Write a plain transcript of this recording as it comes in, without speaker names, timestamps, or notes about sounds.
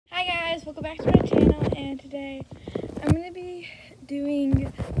guys, welcome back to my channel, and today I'm going to be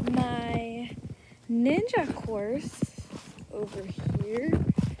doing my ninja course over here,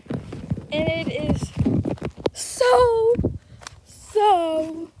 and it is so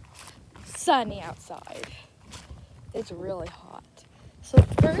sunny outside. It's really hot. So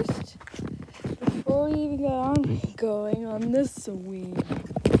first, before we even go on, going on the swing.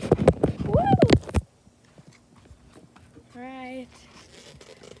 Woo! Right.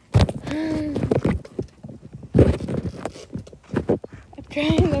 I'm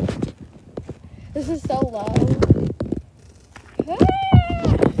trying to. This is so low.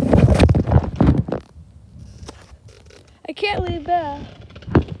 I can't leave that.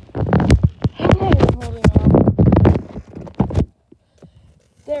 I'm holding on.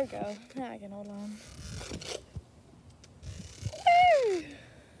 There we go. Now I can hold on.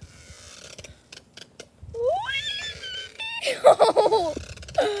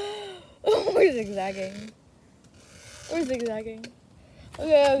 We're zigzagging. We're zigzagging.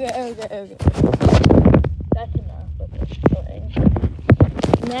 Okay. That's enough of this thing.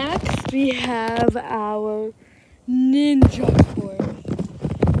 Next, we have our ninja course.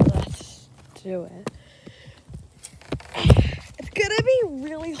 Let's do it. It's gonna be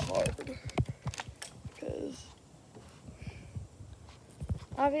really hard because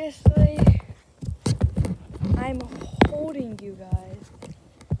obviously I'm holding you guys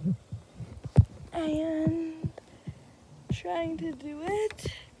and trying to do it,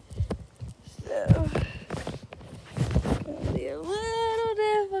 so it'll be a little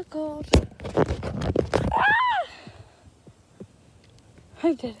difficult.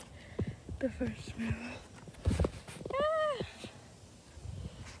 I did the first move.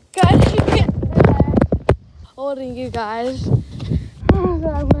 Guys, you can't holding you guys, so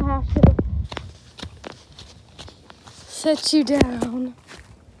I'm gonna have to set you down.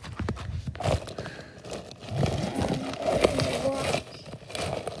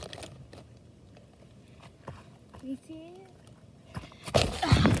 You see it?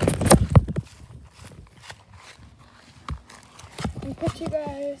 And put you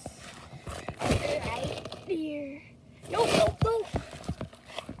guys right here. No.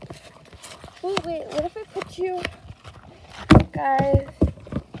 Oh wait, what if I put you guys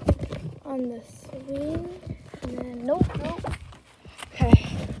on the swing? And then nope. Okay.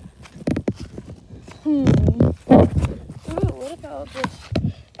 Ooh, what about this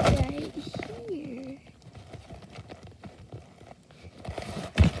right here?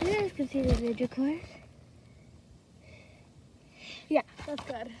 You guys can see the ninja course. Yeah, that's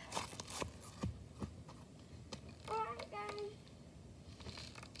good. Alright guys,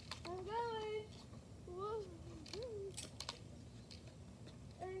 I'm going. Whoa.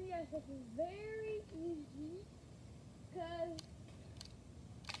 And yes, it's very easy because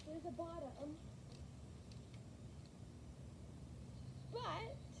there's a bottom.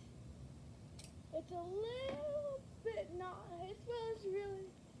 But it's a little bit not,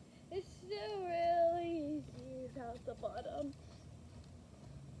 it's still really easy without the bottom.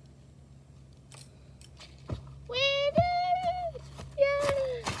 We did it! Yeah!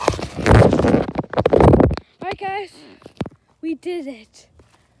 Alright guys, we did it.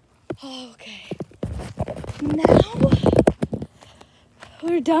 Okay. Now,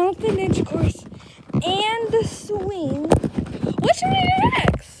 we're done with the ninja course and the swing. What should we do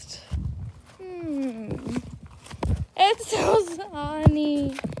next? It's so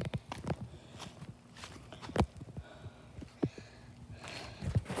sunny.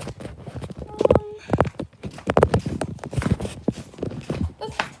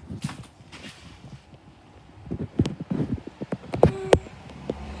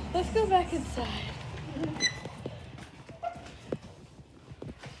 Let's go back inside.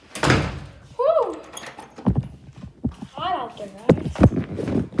 Woo! Hot out there, guys.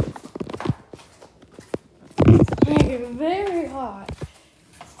 It's very hot.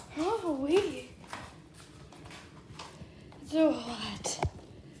 Oh, it's so hot.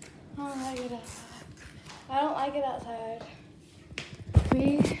 I don't like it outside. I don't like it outside.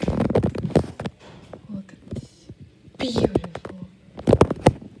 Look at this. Beautiful.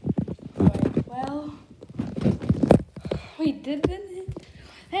 Alright, well, we did it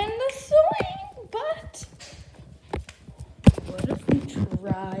in the swing, but what if we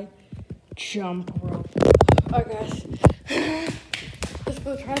try jump rope? Alright guys, let's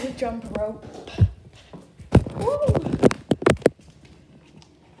go try the jump rope. Woo!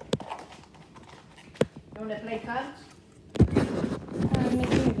 You want to play cards? I'm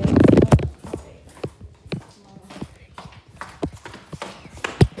making a video.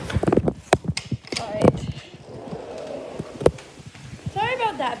 Alright. Sorry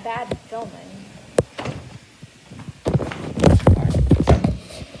about that that bad at filming.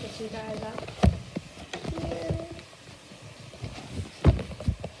 Get you guys up here.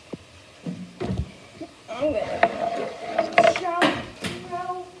 I'm gonna jump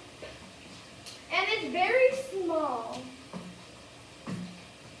rope. And it's very small.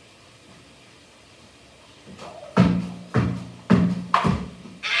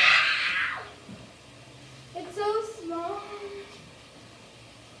 Ow! It's so small.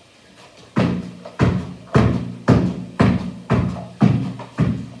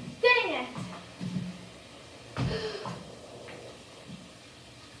 Dang it.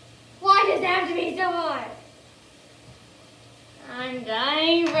 Why does it have to be so hard? I'm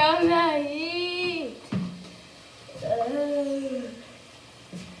dying from the heat.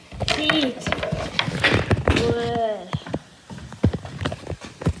 Heat. Blech.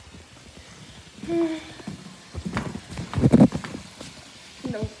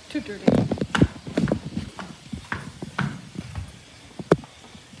 No, too dirty.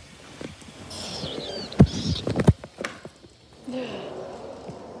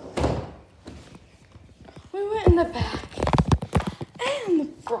 We went in the back and the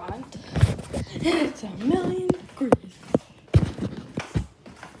front, and it's 1,000,000 degrees.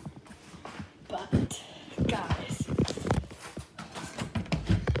 But, guys,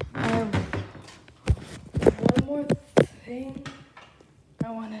 I have one more thing I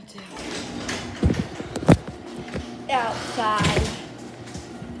want to do outside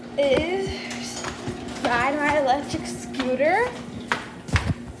is ride my electric scooter.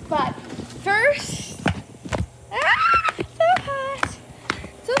 But first, it's so hot,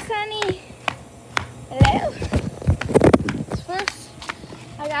 so sunny. Hello. First,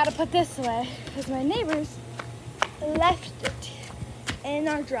 I gotta put this away because my neighbors left it in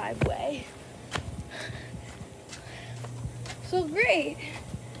our driveway. So great.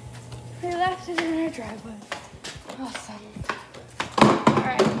 They left it in our driveway. Awesome.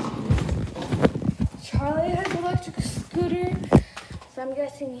 Alright. Charlie has an electric scooter, so I'm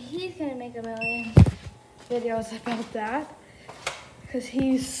guessing he's gonna make 1,000,000 videos about that because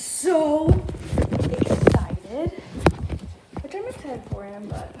he's so excited. Which I'm excited for him,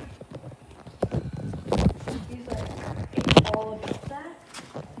 but he's like all about that.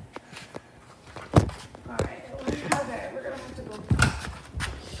 Alright, okay, we're gonna have to go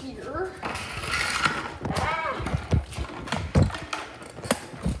here.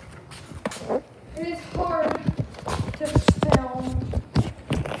 It is hard to film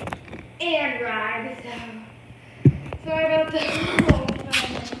and ride, so sorry about that.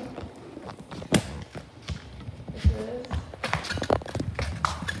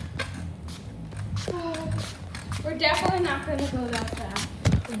 We're definitely not going to go that fast.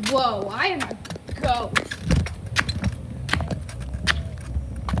 Whoa, I am a ghost.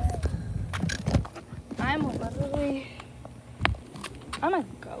 I'm a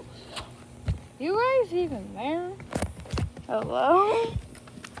ghost. You guys even there? Hello?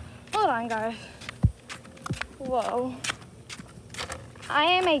 Hold on, guys. Whoa. I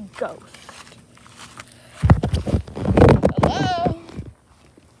am a ghost. Hello?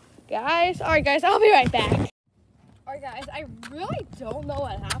 Guys? Alright, guys, I'll be right back. Alright, guys, I really don't know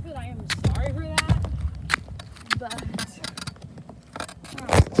what happened. I am sorry for that. But,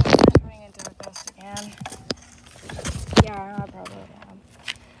 I'm turning into a ghost again. Yeah, I probably am.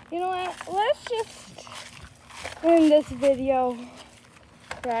 You know what? Let's just end this video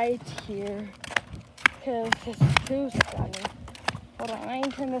right here. Because it's too sunny. Hold on, I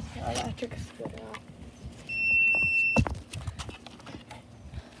can turn this electric scooter off.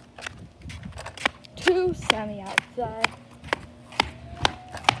 Too sunny outside.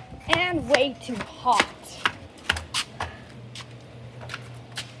 And way too hot.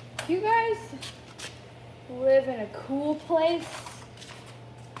 You guys live in a cool place?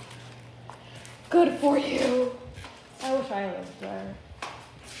 Good for you. I wish I lived there.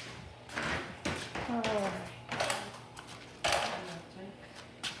 Oh.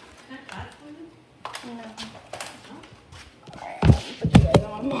 No. Alright, I'll put you guys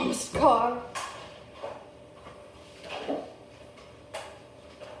on Mom's car.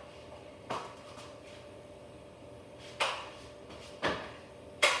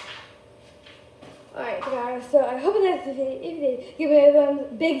 Alright guys, so I hope you liked this video. If you did, give it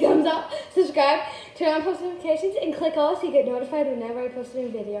a big thumbs up, subscribe, turn on post notifications, and click all so you get notified whenever I post a new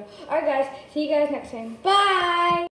video. Alright guys, see you guys next time. Bye!